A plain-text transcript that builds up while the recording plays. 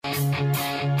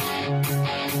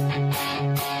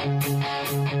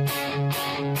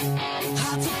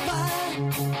Hearts of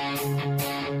fire,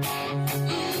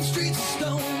 streets of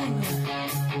stone,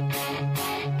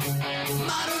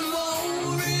 modern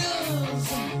warriors,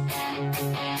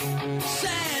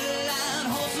 satellite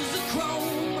horses of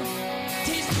chrome,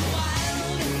 taste the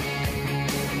wild,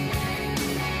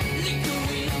 lick the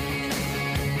wind,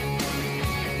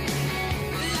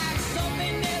 like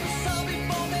something never saw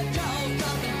before, their jaws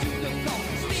dropping to the floor,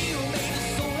 steel made of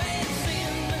soul and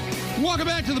sin. Welcome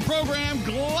back to the program.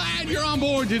 Glad you're on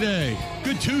board today.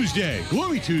 Good Tuesday.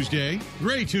 Gloomy Tuesday.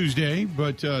 Gray Tuesday.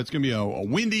 But it's going to be a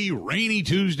windy, rainy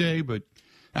Tuesday. But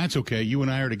that's okay. You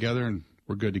and I are together, and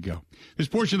we're good to go. This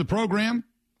portion of the program,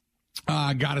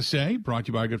 gotta say, brought to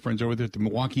you by our good friends over there at the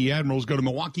Milwaukee Admirals. Go to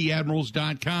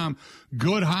MilwaukeeAdmirals.com.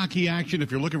 Good hockey action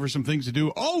if you're looking for some things to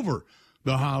do over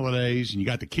the holidays and you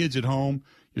got the kids at home.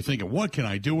 You're thinking, what can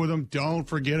I do with them? Don't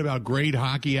forget about great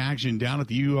hockey action down at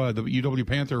the UW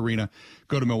Panther Arena.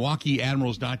 Go to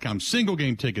MilwaukeeAdmirals.com. Single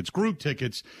game tickets, group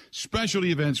tickets, specialty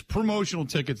events, promotional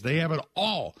tickets. They have it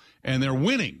all, and they're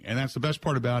winning. And that's the best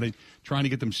part about it, trying to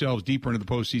get themselves deeper into the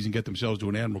postseason, get themselves to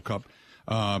an Admiral Cup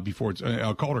before it's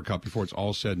a Calder Cup before it's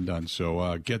all said and done.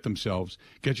 So get yourself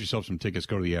some tickets.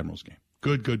 Go to the Admirals game.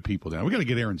 Good people down. We got to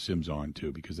get Aaron Sims on,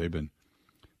 too, because they've been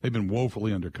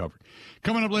woefully undercovered.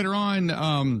 Coming up later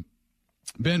on,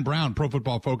 Ben Brown, Pro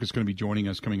Football Focus, going to be joining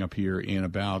us coming up here in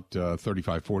about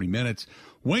 35, 40 minutes.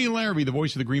 Wayne Larrabee, the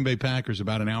voice of the Green Bay Packers,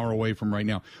 about an hour away from right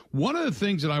now. One of the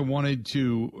things that I wanted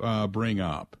to bring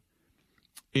up,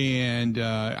 and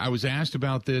I was asked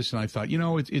about this, and I thought,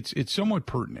 it's somewhat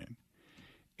pertinent.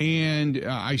 And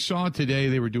I saw today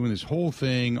they were doing this whole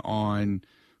thing on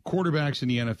quarterbacks in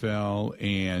the NFL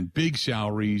and big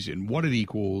salaries and what it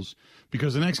equals,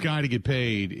 because the next guy to get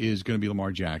paid is going to be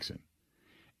Lamar Jackson.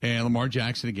 And Lamar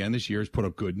Jackson, again, this year has put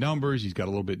up good numbers. He's got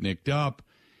a little bit nicked up.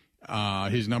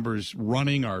 His numbers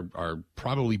running are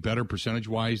probably better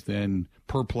percentage-wise than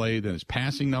per play than his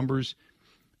passing numbers.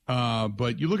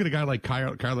 But you look at a guy like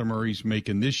Kyler Murray's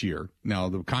making this year. Now,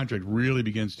 the contract really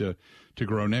begins to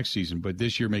grow next season, but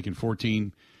this year making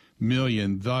 $14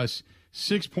 million, thus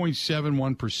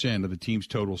 6.71% of the team's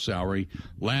total salary.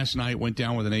 Last night went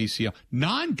down with an ACL.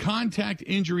 Non-contact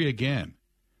injury again.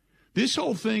 This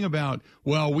whole thing about,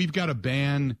 well, we've got to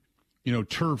ban,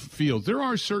 turf fields. There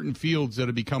are certain fields that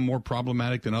have become more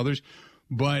problematic than others,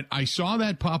 but I saw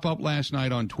that pop up last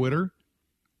night on Twitter,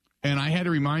 and I had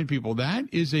to remind people that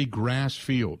is a grass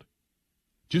field.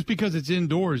 Just because it's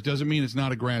indoors doesn't mean it's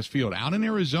not a grass field. Out in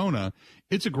Arizona,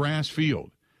 it's a grass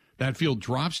field. That field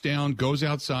drops down, goes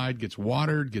outside, gets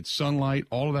watered, gets sunlight,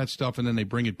 all of that stuff, and then they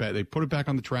bring it back. They put it back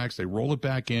on the tracks. They roll it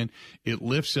back in. It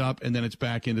lifts up, and then it's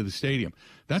back into the stadium.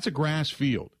 That's a grass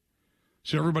field.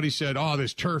 So everybody said, oh,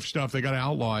 this turf stuff, they got to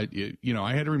outlaw it.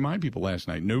 I had to remind people last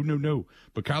night, no.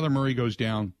 But Kyler Murray goes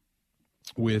down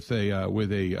with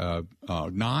a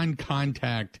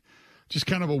non-contact, just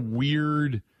kind of a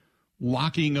weird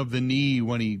locking of the knee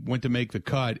when he went to make the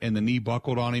cut, and the knee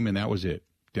buckled on him, and that was it.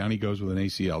 Down he goes with an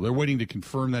ACL. They're waiting to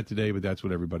confirm that today, but that's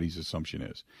what everybody's assumption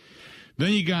is.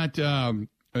 Then you got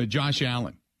Josh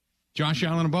Allen. Josh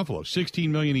Allen of Buffalo, $16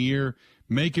 million a year,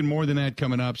 making more than that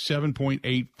coming up,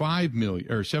 7.85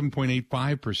 million or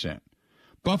 7.85%.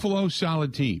 Buffalo,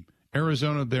 solid team.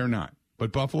 Arizona, they're not.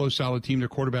 But Buffalo, solid team. Their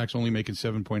quarterback's only making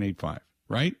 7.85,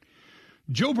 right?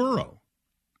 Joe Burrow.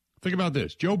 Think about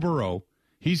this. Joe Burrow,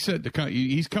 he's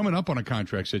coming up on a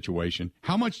contract situation.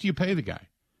 How much do you pay the guy?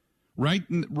 Right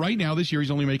now, this year, he's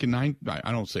only making I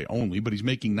don't say only, but he's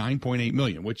making $9.8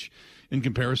 million, which in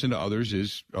comparison to others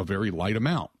is a very light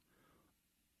amount.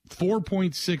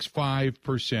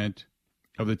 4.65%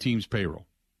 of the team's payroll.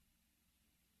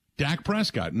 Dak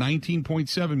Prescott,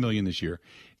 $19.7 million this year,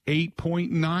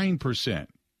 8.9%.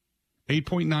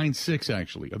 8.96,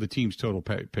 actually, of the team's total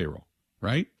payroll,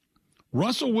 right?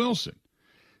 Russell Wilson,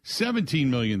 $17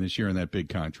 million this year in that big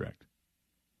contract.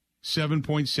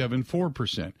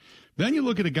 7.74%. Then you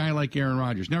look at a guy like Aaron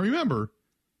Rodgers. Now, remember,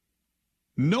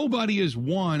 nobody has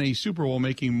won a Super Bowl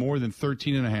making more than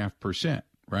 13.5%,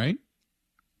 right?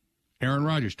 Aaron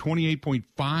Rodgers,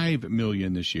 $28.5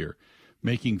 million this year,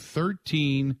 making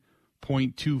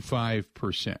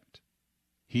 13.25%.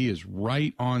 He is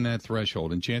right on that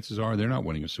threshold, and chances are they're not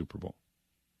winning a Super Bowl.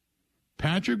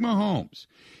 Patrick Mahomes.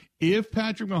 If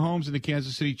Patrick Mahomes and the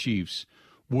Kansas City Chiefs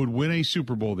would win a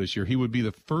Super Bowl this year, he would be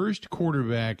the first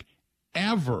quarterback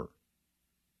ever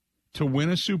to win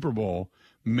a Super Bowl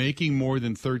making more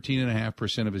than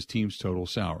 13.5% of his team's total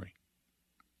salary.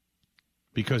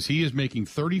 Because he is making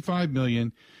 $35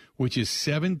 million, which is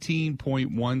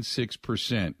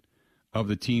 17.16% of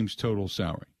the team's total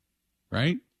salary,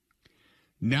 right?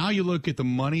 Now you look at the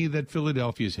money that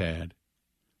Philadelphia's had,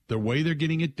 the way they're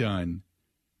getting it done.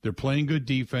 They're playing good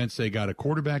defense. They got a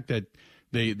quarterback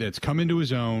that's come into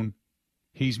his own.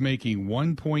 He's making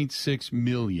 $1.6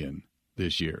 million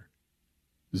this year,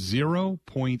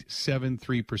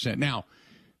 0.73%. Now,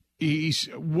 he's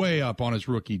way up on his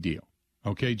rookie deal.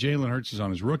 Okay, Jalen Hurts is on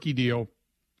his rookie deal,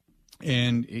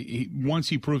 and once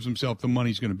he proves himself, the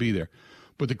money's going to be there.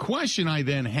 But the question I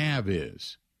then have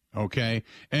is, okay,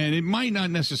 and it might not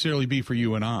necessarily be for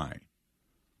you and I,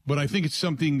 but I think it's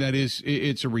something that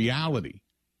it's a reality,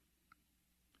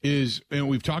 and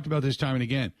we've talked about this time and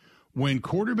again, when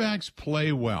quarterbacks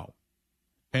play well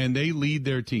and they lead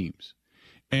their teams,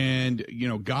 and,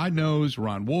 God knows,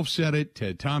 Ron Wolf said it,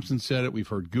 Ted Thompson said it, we've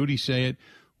heard Goody say it,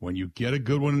 when you get a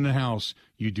good one in the house,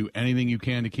 you do anything you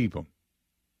can to keep them.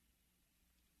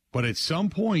 But at some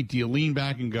point, do you lean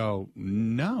back and go,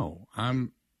 no,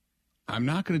 I'm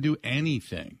not going to do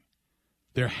anything.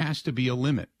 There has to be a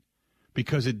limit,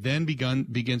 because it then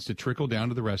begins to trickle down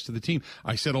to the rest of the team.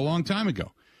 I said a long time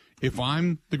ago, if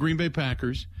I'm the Green Bay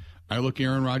Packers, I look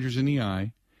Aaron Rodgers in the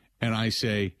eye, and I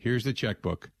say, here's the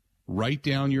checkbook. Write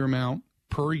down your amount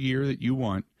per year that you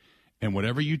want, and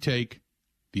whatever you take,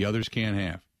 the others can't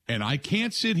have. And I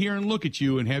can't sit here and look at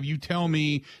you and have you tell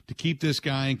me to keep this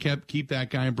guy and keep that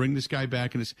guy and bring this guy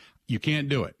back. And you can't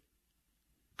do it,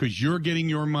 because you're getting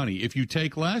your money. If you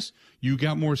take less, you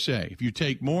got more say. If you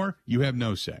take more, you have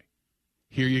no say.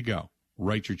 Here you go.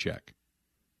 Write your check.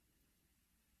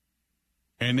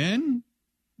 And then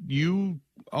you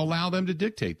allow them to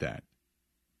dictate that.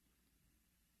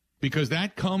 Because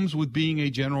that comes with being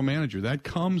a general manager. That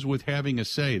comes with having a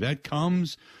say. That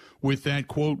comes with that,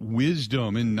 quote,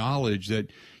 wisdom and knowledge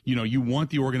that, you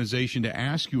want the organization to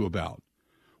ask you about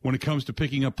when it comes to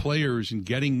picking up players and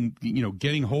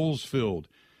getting holes filled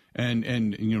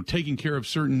and taking care of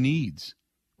certain needs,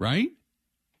 right?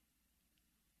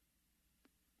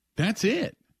 That's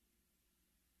it.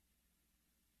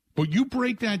 But you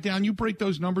break that down, you break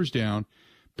those numbers down.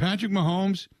 Patrick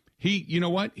Mahomes, you know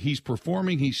what? He's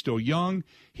performing. He's still young.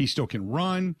 He still can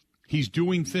run. He's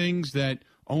doing things that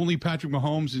only Patrick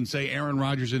Mahomes and, say, Aaron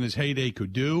Rodgers in his heyday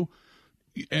could do.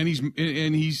 And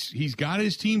he's got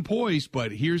his team poised,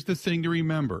 but here's the thing to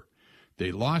remember.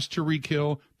 They lost Tyreek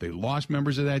Hill. They lost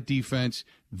members of that defense.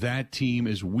 That team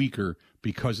is weaker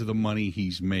because of the money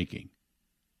he's making.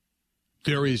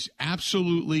 There is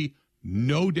absolutely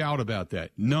no doubt about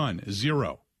that. None.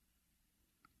 Zero.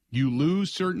 You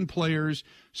lose certain players,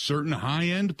 certain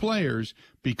high-end players,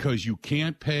 because you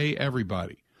can't pay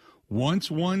everybody. Once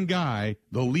one guy,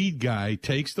 the lead guy,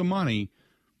 takes the money,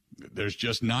 there's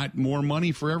just not more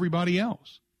money for everybody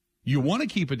else. You want to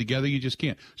keep it together, you just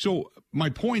can't. So my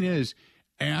point is,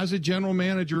 as a general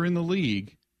manager in the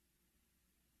league,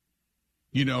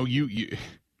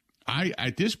 I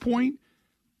at this point,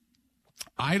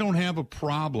 I don't have a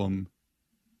problem.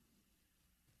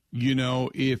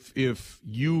 If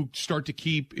you start to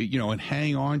keep, and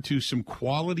hang on to some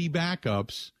quality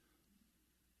backups,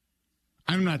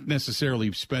 I'm not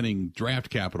necessarily spending draft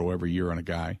capital every year on a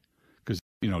guy, because,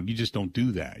 you just don't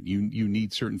do that. You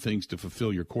need certain things to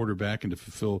fulfill your quarterback and to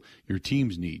fulfill your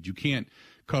team's needs. You can't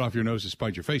cut off your nose to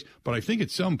spite your face. But I think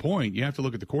at some point you have to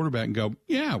look at the quarterback and go,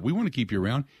 yeah, we want to keep you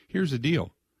around. Here's the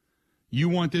deal. You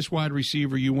want this wide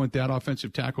receiver. You want that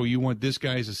offensive tackle. You want this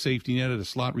guy as a safety net, as a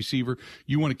slot receiver.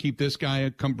 You want to keep this guy,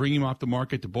 bring him off the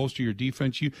market to bolster your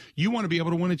defense. You want to be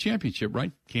able to win a championship,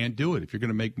 right? Can't do it if you're going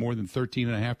to make more than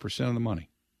 13.5% of the money.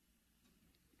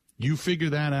 You figure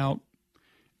that out,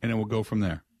 and then we'll go from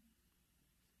there.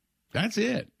 That's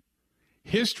it.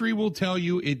 History will tell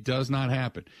you it does not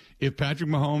happen. If Patrick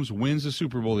Mahomes wins the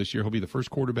Super Bowl this year, he'll be the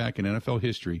first quarterback in NFL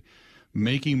history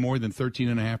making more than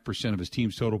 13.5% of his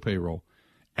team's total payroll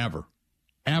ever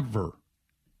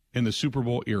in the Super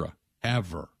Bowl era,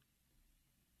 ever.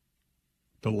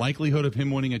 The likelihood of him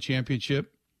winning a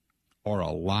championship are a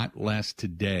lot less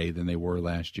today than they were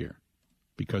last year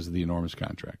because of the enormous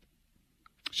contract.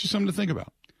 It's just something to think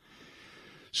about.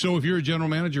 So if you're a general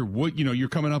manager, you're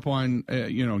coming up on,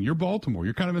 you're Baltimore.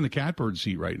 You're kind of in the catbird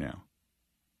seat right now.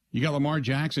 You got Lamar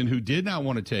Jackson, who did not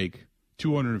want to take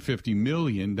 $250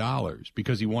 million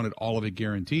because he wanted all of it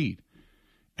guaranteed.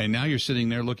 And now you're sitting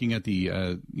there looking at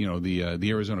the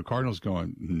Arizona Cardinals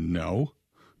going, no.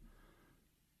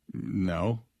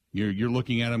 You're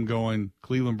looking at them going,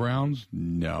 Cleveland Browns?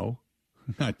 No,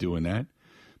 not doing that.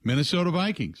 Minnesota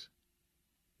Vikings?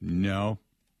 No,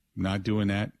 not doing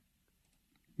that.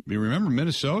 You remember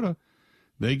Minnesota?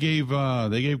 They gave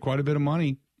quite a bit of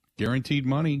money, guaranteed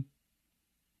money,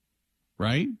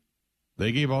 right?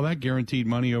 They gave all that guaranteed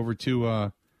money over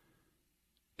to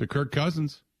Kirk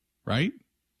Cousins, right?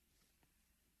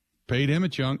 paid him a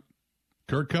chunk.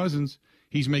 Kirk Cousins,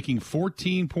 he's making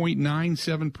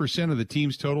 14.97% of the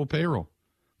team's total payroll.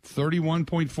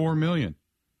 $31.4 million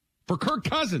for Kirk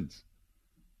Cousins.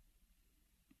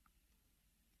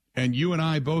 And you and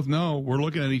I both know we're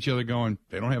looking at each other going,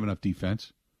 they don't have enough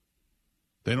defense.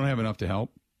 They don't have enough to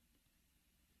help.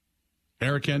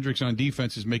 Eric Hendricks on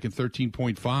defense is making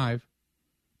 13.5.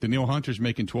 Danielle Hunter's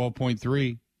making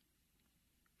 12.3.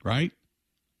 Right?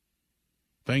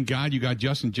 Thank God you got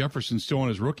Justin Jefferson still on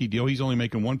his rookie deal. He's only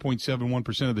making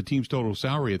 1.71% of the team's total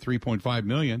salary at $3.5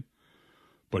 million.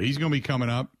 But he's going to be coming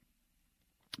up.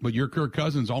 But your Kirk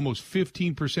Cousins, almost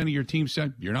 15% of your team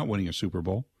said you're not winning a Super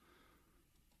Bowl.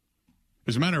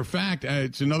 As a matter of fact,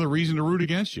 it's another reason to root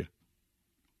against you.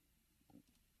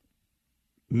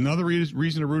 Another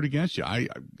reason to root against you.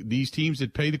 These teams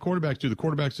that pay the quarterbacks, do the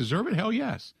quarterbacks deserve it? Hell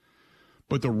yes.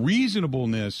 But the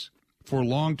reasonableness for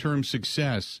long-term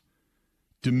success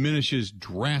diminishes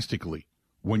drastically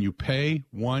when you pay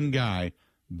one guy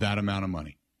that amount of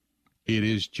money. It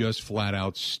is just flat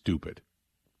out stupid.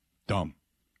 Dumb.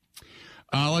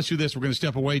 Let's do this. We're going to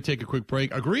step away, take a quick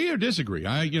break. Agree or disagree?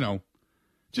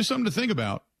 Just something to think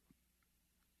about.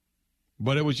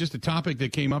 But it was just a topic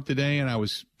that came up today, and I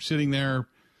was sitting there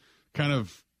kind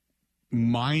of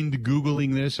mind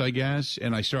Googling this, I guess,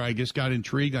 and I just got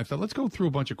intrigued. I thought, let's go through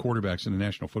a bunch of quarterbacks in the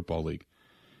National Football League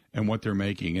and what they're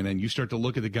making. And then you start to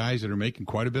look at the guys that are making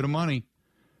quite a bit of money,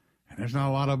 and there's not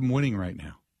a lot of them winning right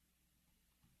now.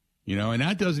 And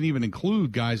that doesn't even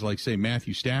include guys like, say,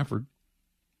 Matthew Stafford,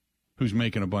 who's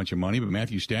making a bunch of money, but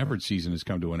Matthew Stafford's season has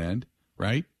come to an end,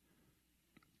 right?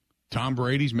 Tom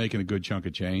Brady's making a good chunk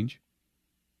of change.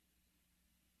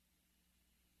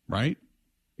 Right?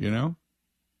 The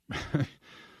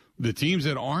teams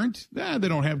that aren't, they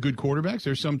don't have good quarterbacks.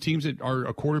 There's some teams that are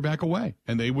a quarterback away,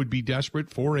 and they would be desperate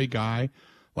for a guy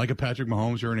like a Patrick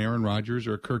Mahomes or an Aaron Rodgers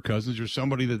or a Kirk Cousins or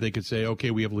somebody that they could say,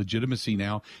 okay, we have legitimacy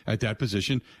now at that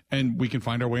position, and we can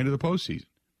find our way into the postseason.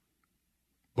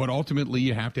 But ultimately,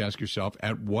 you have to ask yourself,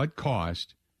 at what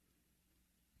cost?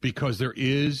 Because there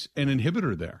is an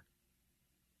inhibitor there.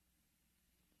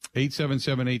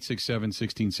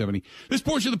 877-867-1670. This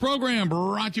portion of the program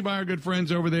brought to you by our good friends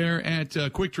over there at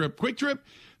Quick Trip. Quick Trip,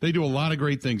 they do a lot of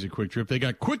great things at Quick Trip. They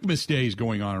got Quickmas Days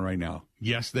going on right now.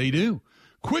 Yes, they do.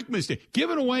 Quickmas Day,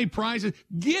 giving away prizes,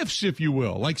 gifts, if you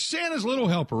will, like Santa's Little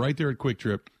Helper right there at Quick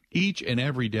Trip each and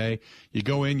every day. You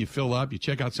go in, you fill up, you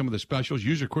check out some of the specials,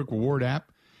 use your Quick Reward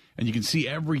app, and you can see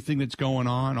everything that's going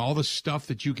on, all the stuff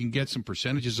that you can get some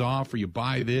percentages off, or you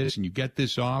buy this and you get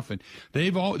this off, and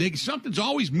something's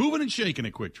always moving and shaking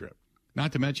at Quick Trip.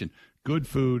 Not to mention good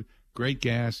food, great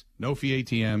gas, no fee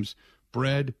ATMs,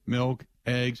 bread, milk,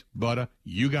 eggs, butter.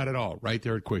 You got it all right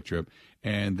there at Quick Trip,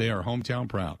 and they are hometown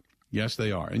proud. Yes,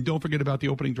 they are. And don't forget about the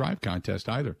opening drive contest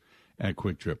either at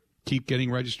Quick Trip. Keep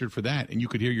getting registered for that, and you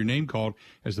could hear your name called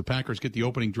as the Packers get the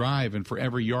opening drive, and for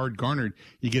every yard garnered,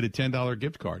 you get a $10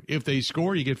 gift card. If they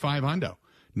score, you get $500.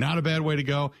 Not a bad way to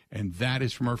go, and that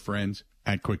is from our friends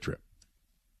at Quick Trip.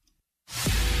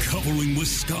 Covering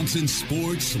Wisconsin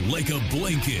sports like a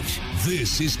blanket,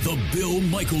 this is the Bill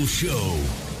Michaels Show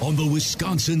on the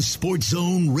Wisconsin Sports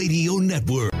Zone Radio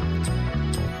Network.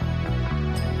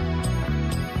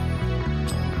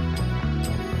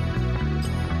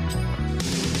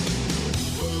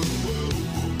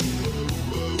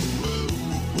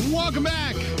 Welcome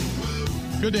back.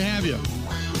 Good to have you.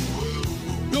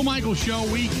 Bill Michaels Show.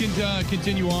 We can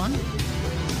continue on.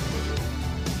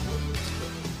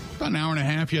 About an hour and a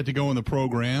half yet to go in the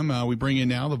program. We bring in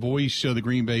now the voice of the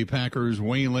Green Bay Packers,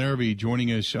 Wayne Larrivee,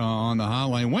 joining us on the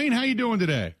hotline. Wayne, how you doing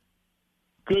today?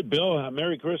 Good, Bill.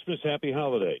 Merry Christmas. Happy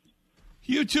holidays.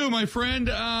 You too, my friend.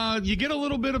 You get a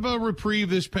little bit of a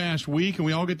reprieve this past week, and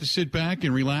we all get to sit back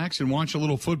and relax and watch a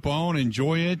little football and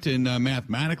enjoy it. And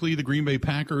mathematically, the Green Bay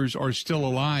Packers are still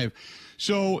alive.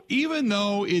 So even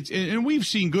though and we've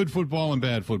seen good football and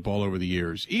bad football over the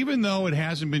years, even though it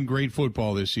hasn't been great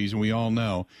football this season, we all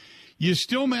know, you're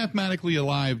still mathematically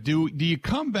alive. Do you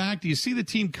come back? Do you see the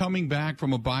team coming back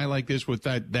from a bye like this with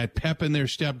that pep in their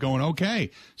step going, okay,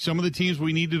 some of the teams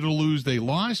we needed to lose, they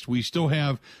lost. We still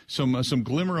have some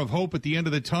glimmer of hope at the end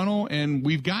of the tunnel, and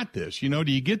we've got this. Do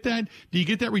you get that? Do you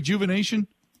get that rejuvenation?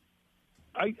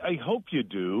 I hope you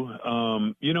do.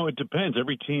 It depends.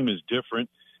 Every team is different.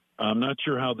 I'm not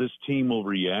sure how this team will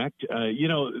react.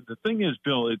 The thing is,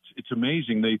 Bill, it's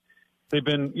amazing. They've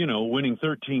been, winning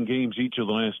 13 games each of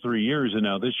the last 3 years, and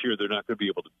now this year they're not going to be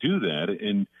able to do that.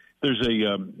 And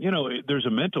there's a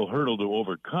mental hurdle to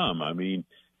overcome. I mean,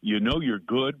 you're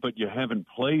good, but you haven't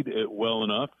played it well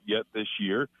enough yet this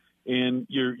year. and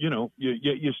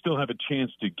you still have a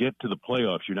chance to get to the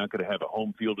playoffs. You're not going to have a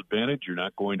home field advantage. You're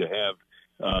not going to have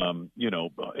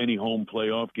any home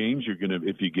playoff games.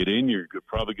 If you get in, you're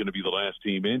probably going to be the last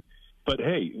team in. But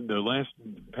hey,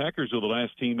 Packers are the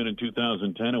last team in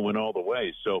 2010 and went all the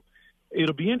way. So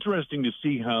it'll be interesting to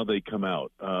see how they come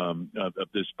out of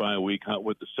this bye week,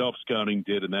 what the self-scouting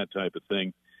did and that type of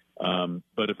thing.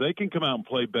 But if they can come out and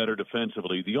play better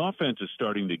defensively, the offense is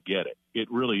starting to get it.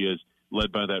 It really is,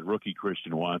 led by that rookie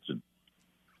Christian Watson.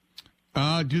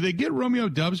 Do they get Romeo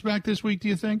Doubs back this week, do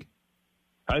you think?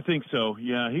 I think so.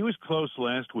 Yeah, he was close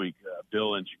last week,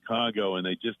 Bill, in Chicago, and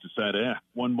they just decided,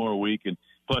 one more week and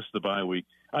plus the bye week.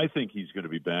 I think he's going to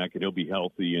be back, and he'll be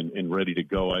healthy and ready to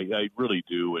go. I really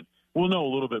do. And we'll know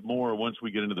a little bit more once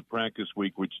we get into the practice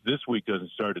week, which this week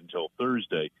doesn't start until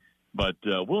Thursday. But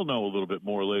we'll know a little bit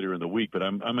more later in the week. But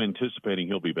I'm anticipating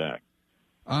he'll be back.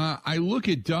 I look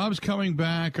at Dobbs coming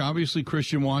back, obviously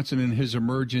Christian Watson and his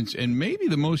emergence, and maybe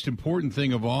the most important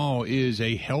thing of all is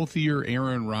a healthier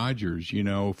Aaron Rodgers,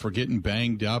 for getting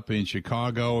banged up in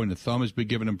Chicago, and the thumb has been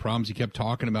giving him problems. He kept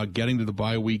talking about getting to the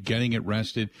bye week, getting it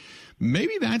rested.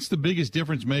 Maybe that's the biggest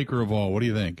difference maker of all. What do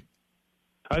you think?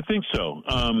 I think so.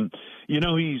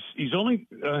 He's only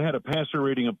had a passer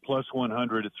rating of plus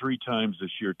 100 3 times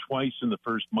this year, twice in the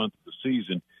first month of the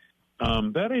season.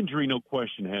 That injury, no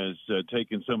question, has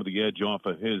taken some of the edge off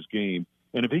of his game.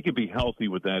 And if he could be healthy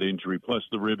with that injury, plus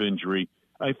the rib injury,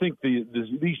 I think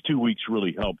these 2 weeks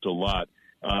really helped a lot.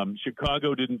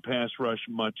 Chicago didn't pass rush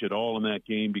much at all in that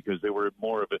game because they were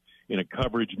more of in a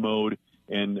coverage mode.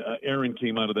 And Aaron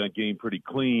came out of that game pretty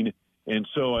clean. And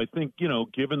so I think,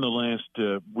 given the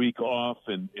last week off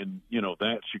and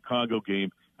that Chicago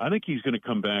game, I think he's going to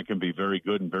come back and be very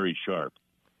good and very sharp.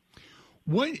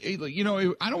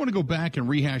 I don't want to go back and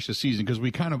rehash the season because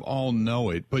we kind of all know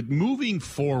it. But moving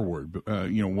forward,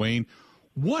 Wayne,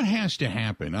 what has to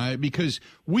happen? Because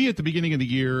we, at the beginning of the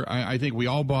year, I think we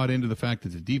all bought into the fact that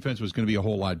the defense was going to be a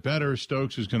whole lot better.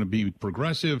 Stokes was going to be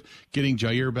progressive. Getting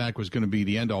Jair back was going to be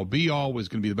the end-all, be-all, was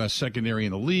going to be the best secondary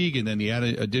in the league. And then the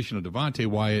addition of Devontae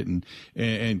Wyatt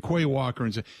and Quay Walker.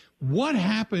 And so, what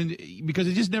happened? Because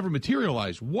it just never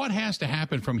materialized. What has to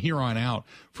happen from here on out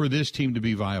for this team to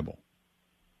be viable?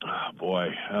 Oh, boy.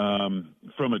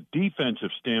 From a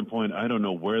defensive standpoint, I don't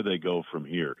know where they go from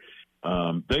here.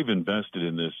 They've invested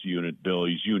in this unit, Bill,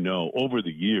 as you know, over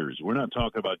the years. We're not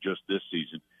talking about just this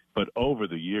season, but over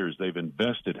the years, they've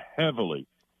invested heavily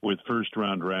with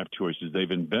first-round draft choices. They've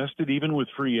invested even with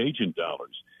free agent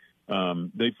dollars.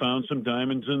 They found some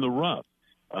diamonds in the rough.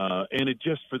 And it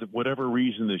just, for whatever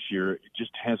reason this year, it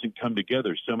just hasn't come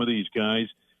together. Some of these guys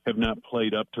have not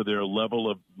played up to their level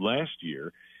of last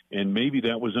year. And maybe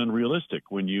that was unrealistic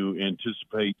when you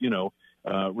anticipate,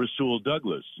 Rasul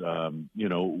Douglas.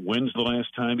 When's the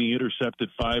last time he intercepted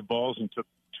 5 balls and took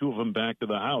 2 of them back to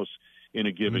the house in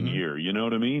a given year? You know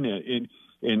what I mean?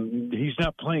 And he's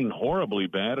not playing horribly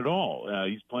bad at all.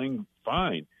 He's playing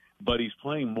fine, but he's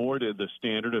playing more to the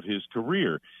standard of his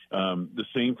career. The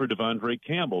same for Devondre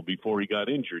Campbell before he got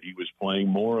injured. He was playing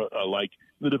more like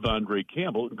the Devondre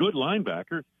Campbell, good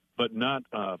linebacker, but not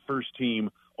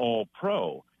first-team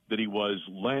All-Pro that he was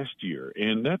last year.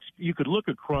 And you could look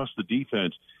across the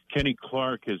defense. Kenny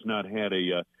Clark has not had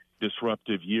a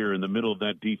disruptive year in the middle of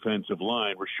that defensive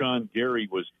line. Rashawn Gary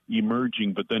was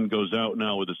emerging, but then goes out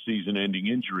now with a season-ending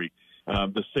injury.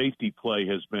 The safety play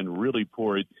has been really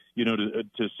poor.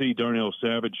 To see Darnell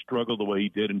Savage struggle the way he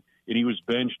did, and he was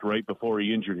benched right before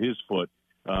he injured his foot.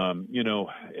 That's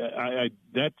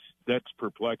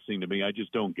perplexing to me. I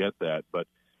just don't get that. But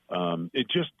it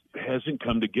just hasn't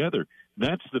come together.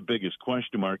 That's the biggest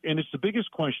question mark, and it's the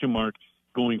biggest question mark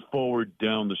going forward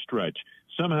down the stretch.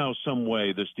 Somehow, some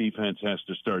way, this defense has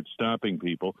to start stopping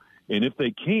people, and if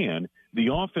they can, the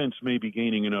offense may be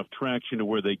gaining enough traction to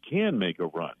where they can make a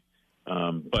run.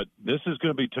 But this is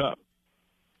going to be tough.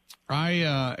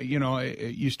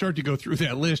 You start to go through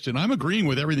that list, and I'm agreeing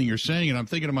with everything you're saying, and I'm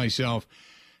thinking to myself,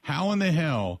 how in the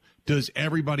hell does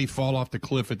everybody fall off the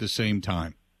cliff at the same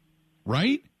time?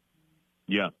 Right?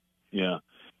 Yeah.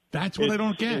 That's what I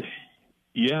don't get.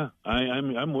 Yeah,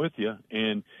 I'm with you.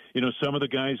 And, some of the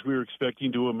guys we were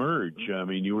expecting to emerge. I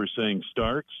mean, you were saying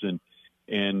Starks, and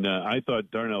I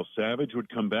thought Darnell Savage would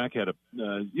come back, had a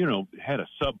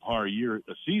subpar year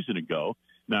a season ago.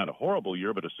 Not a horrible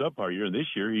year, but a subpar year. And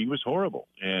this year he was horrible.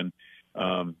 And,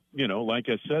 like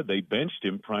I said, they benched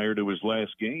him prior to his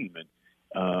last game.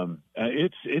 And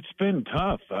it's been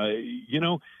tough.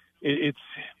 Bill,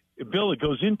 it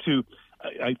goes into –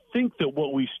 I think that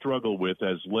what we struggle with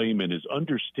as laymen is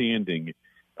understanding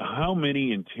how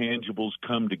many intangibles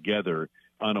come together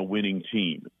on a winning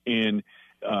team. And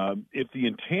if the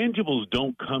intangibles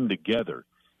don't come together,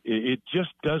 it just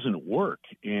doesn't work.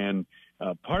 And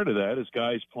part of that is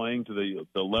guys playing to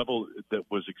the level that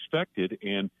was expected,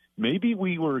 and maybe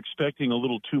we were expecting a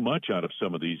little too much out of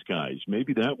some of these guys.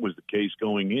 Maybe that was the case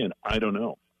going in. I don't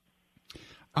know.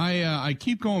 I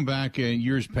keep going back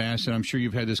years past, and I'm sure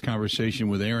you've had this conversation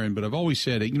with Aaron, but I've always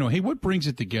said, hey, what brings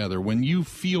it together? When you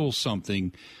feel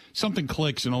something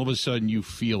clicks, and all of a sudden you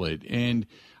feel it. And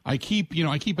I keep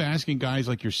asking guys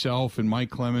like yourself and Mike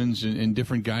Clemens and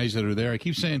different guys that are there. I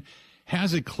keep saying,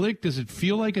 has it clicked? Does it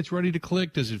feel like it's ready to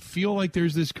click? Does it feel like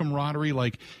there's this camaraderie?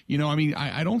 Like,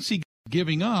 I don't see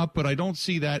giving up, but I don't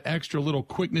see that extra little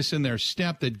quickness in their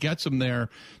step that gets them there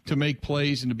to make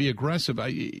plays and to be aggressive.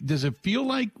 Does it feel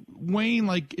like, Wayne,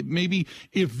 like maybe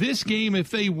if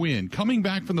they win, coming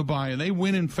back from the bye and they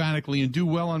win emphatically and do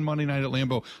well on Monday night at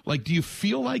Lambeau, like, do you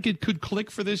feel like it could click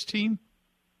for this team?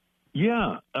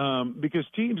 Yeah, because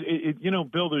teams,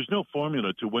 Bill, there's no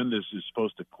formula to when this is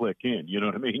supposed to click in. You know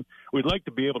what I mean? We'd like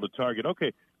to be able to target,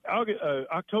 okay,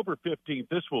 October 15th,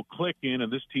 this will click in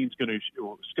and this team's going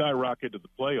to skyrocket to the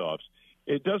playoffs.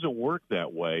 It doesn't work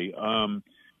that way.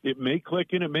 It may click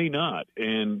in, it may not.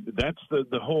 And that's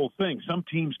the whole thing. Some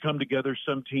teams come together,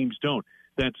 some teams don't.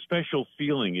 That special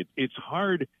feeling, it's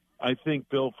hard, I think,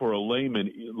 Bill, for a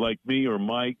layman like me or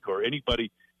Mike or anybody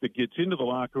that gets into the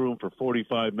locker room for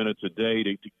 45 minutes a day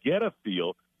to get a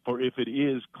feel for if it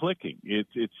is clicking.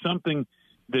 It's something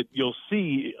that you'll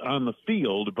see on the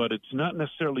field, but it's not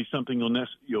necessarily something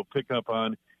you'll pick up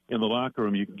on in the locker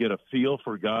room. You can get a feel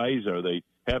for guys. Are they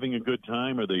having a good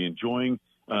time? Are they enjoying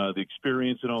the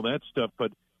experience and all that stuff?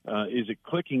 But is it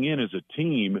clicking in as a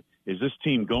team? Is this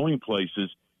team going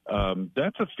places?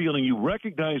 That's a feeling you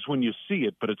recognize when you see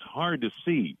it, but it's hard to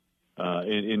see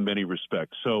in many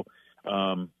respects. So,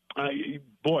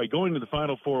 going to the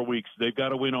final 4 weeks, they've got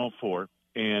to win all four,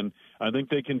 and I think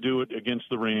they can do it against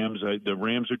the Rams. The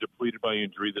Rams are depleted by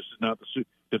injury. This is not the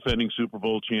defending Super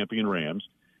Bowl champion Rams.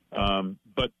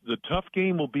 But the tough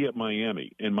game will be at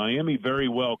Miami, and Miami very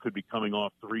well could be coming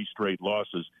off 3 straight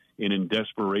losses and in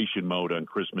desperation mode on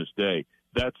Christmas Day.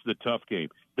 That's the tough game.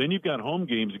 Then you've got home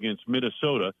games against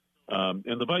Minnesota, and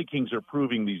the Vikings are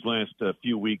proving these last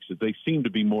few weeks that they seem to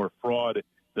be more fraud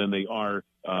than they are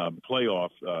playoff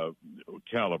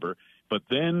caliber. But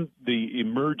then the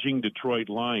emerging Detroit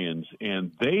Lions,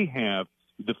 and they have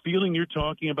the feeling you're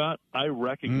talking about. I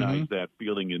recognize that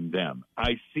feeling in them.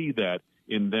 I see that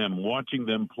in them, watching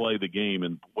them play the game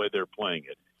and the way they're playing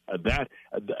it.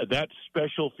 That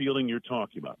special feeling you're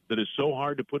talking about, that is so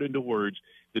hard to put into words,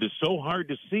 that is so hard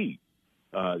to see.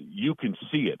 You can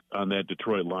see it on that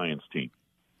Detroit Lions team.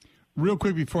 Real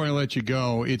quick before I let you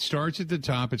go, it starts at the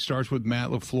top. It starts with Matt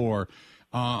LaFleur.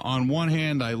 On one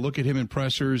hand, I look at him in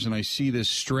pressers, and I see this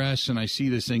stress, and I see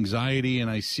this anxiety, and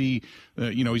I see,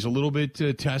 he's a little bit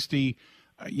testy.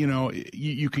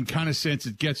 You can kind of sense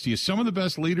it gets to you. Some of the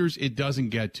best leaders, it doesn't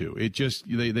get to. It just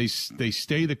they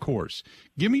stay the course.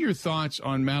 Give me your thoughts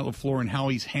on Matt LaFleur and how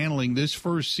he's handling this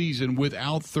first season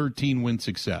without 13-win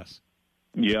success.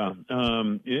 Yeah,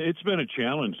 it's been a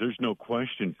challenge. There's no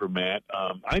question for Matt.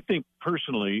 I think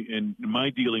personally, in my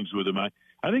dealings with him,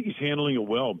 I think he's handling it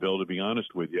well, Bill, to be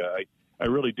honest with you. I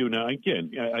really do. Now,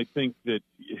 again, I think that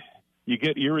you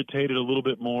get irritated a little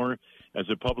bit more as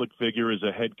a public figure, as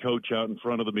a head coach out in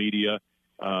front of the media,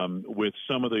 with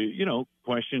some of the,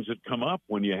 questions that come up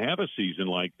when you have a season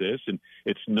like this. And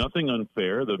it's nothing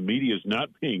unfair. The media is not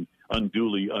being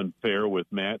unduly unfair with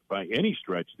Matt by any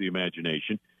stretch of the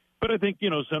imagination. But I think,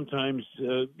 sometimes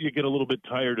you get a little bit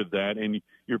tired of that, and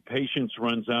your patience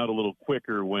runs out a little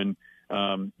quicker when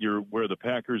you're where the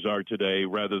Packers are today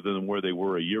rather than where they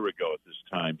were a year ago at this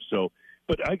time. So,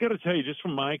 but I got to tell you, just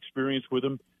from my experience with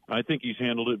him, I think he's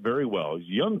handled it very well. He's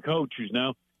a young coach who's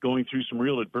now going through some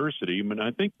real adversity. I mean, I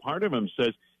think part of him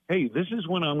says, hey, this is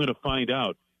when I'm going to find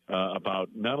out about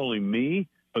not only me,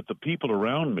 but the people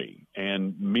around me,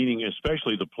 and meaning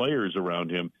especially the players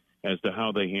around him as to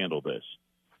how they handle this.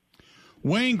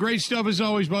 Wayne, great stuff as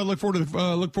always, bud. Look forward to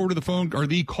the phone, or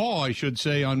the call, I should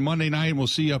say, on Monday night, and we'll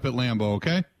see you up at Lambeau,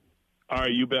 okay? All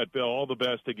right, you bet, Bill. All the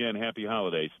best again. Happy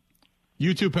holidays.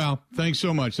 You too, pal. Thanks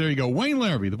so much. There you go. Wayne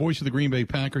Larrivee, the voice of the Green Bay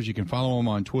Packers. You can follow him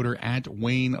on Twitter at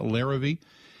Wayne Larrivee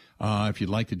if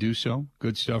you'd like to do so.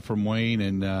 Good stuff from Wayne.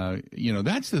 And,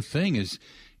 that's the thing is,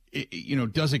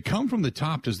 does it come from the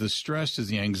top? Does the stress, does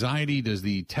the anxiety, does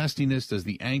the testiness, does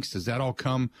the angst, does that all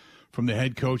come from the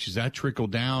head coach? Does that trickle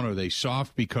down? Are they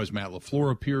soft because Matt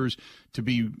LaFleur appears to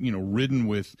be, ridden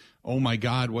with, oh, my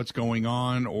God, what's going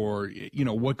on? Or,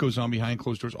 what goes on behind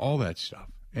closed doors? All that stuff.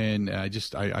 And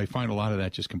I find a lot of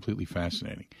that just completely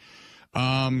fascinating.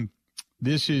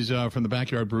 This is from the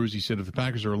Backyard Brews. He said, if the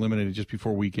Packers are eliminated just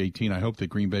before Week 18, I hope that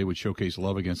Green Bay would showcase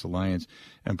love against the Lions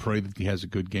and pray that he has a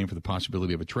good game for the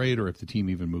possibility of a trade or if the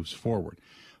team even moves forward,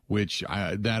 which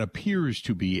that appears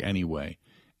to be, anyway,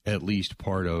 at least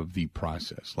part of the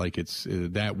process. Like it's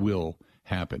that will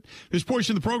happen. This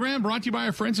portion of the program brought to you by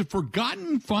our friends at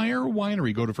Forgotten Fire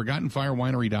Winery. Go to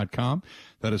ForgottenFireWinery.com.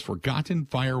 That is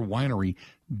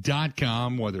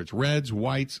ForgottenFireWinery.com. Whether it's reds,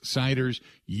 whites, ciders,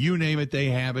 you name it, they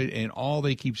have it. And all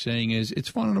they keep saying is, it's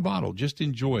fun in a bottle. Just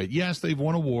enjoy it. Yes, they've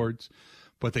won awards,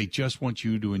 but they just want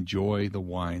you to enjoy the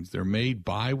wines. They're made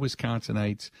by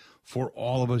Wisconsinites for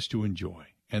all of us to enjoy.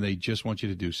 And they just want you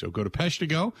to do so. Go to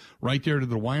Peshtigo, right there to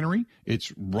the winery.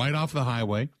 It's right off the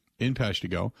highway in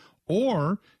Peshtigo.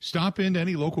 Or stop into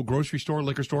any local grocery store,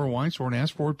 liquor store, or wine store and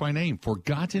ask for it by name.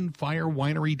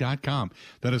 ForgottenFireWinery.com.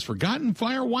 That is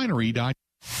ForgottenFireWinery.com.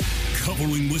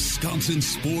 Covering Wisconsin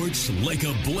sports like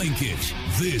a blanket.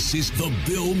 This is the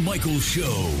Bill Michaels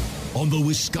Show on the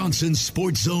Wisconsin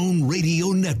Sports Zone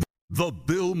Radio Network. The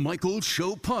Bill Michaels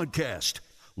Show podcast.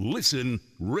 Listen,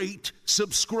 rate,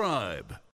 subscribe.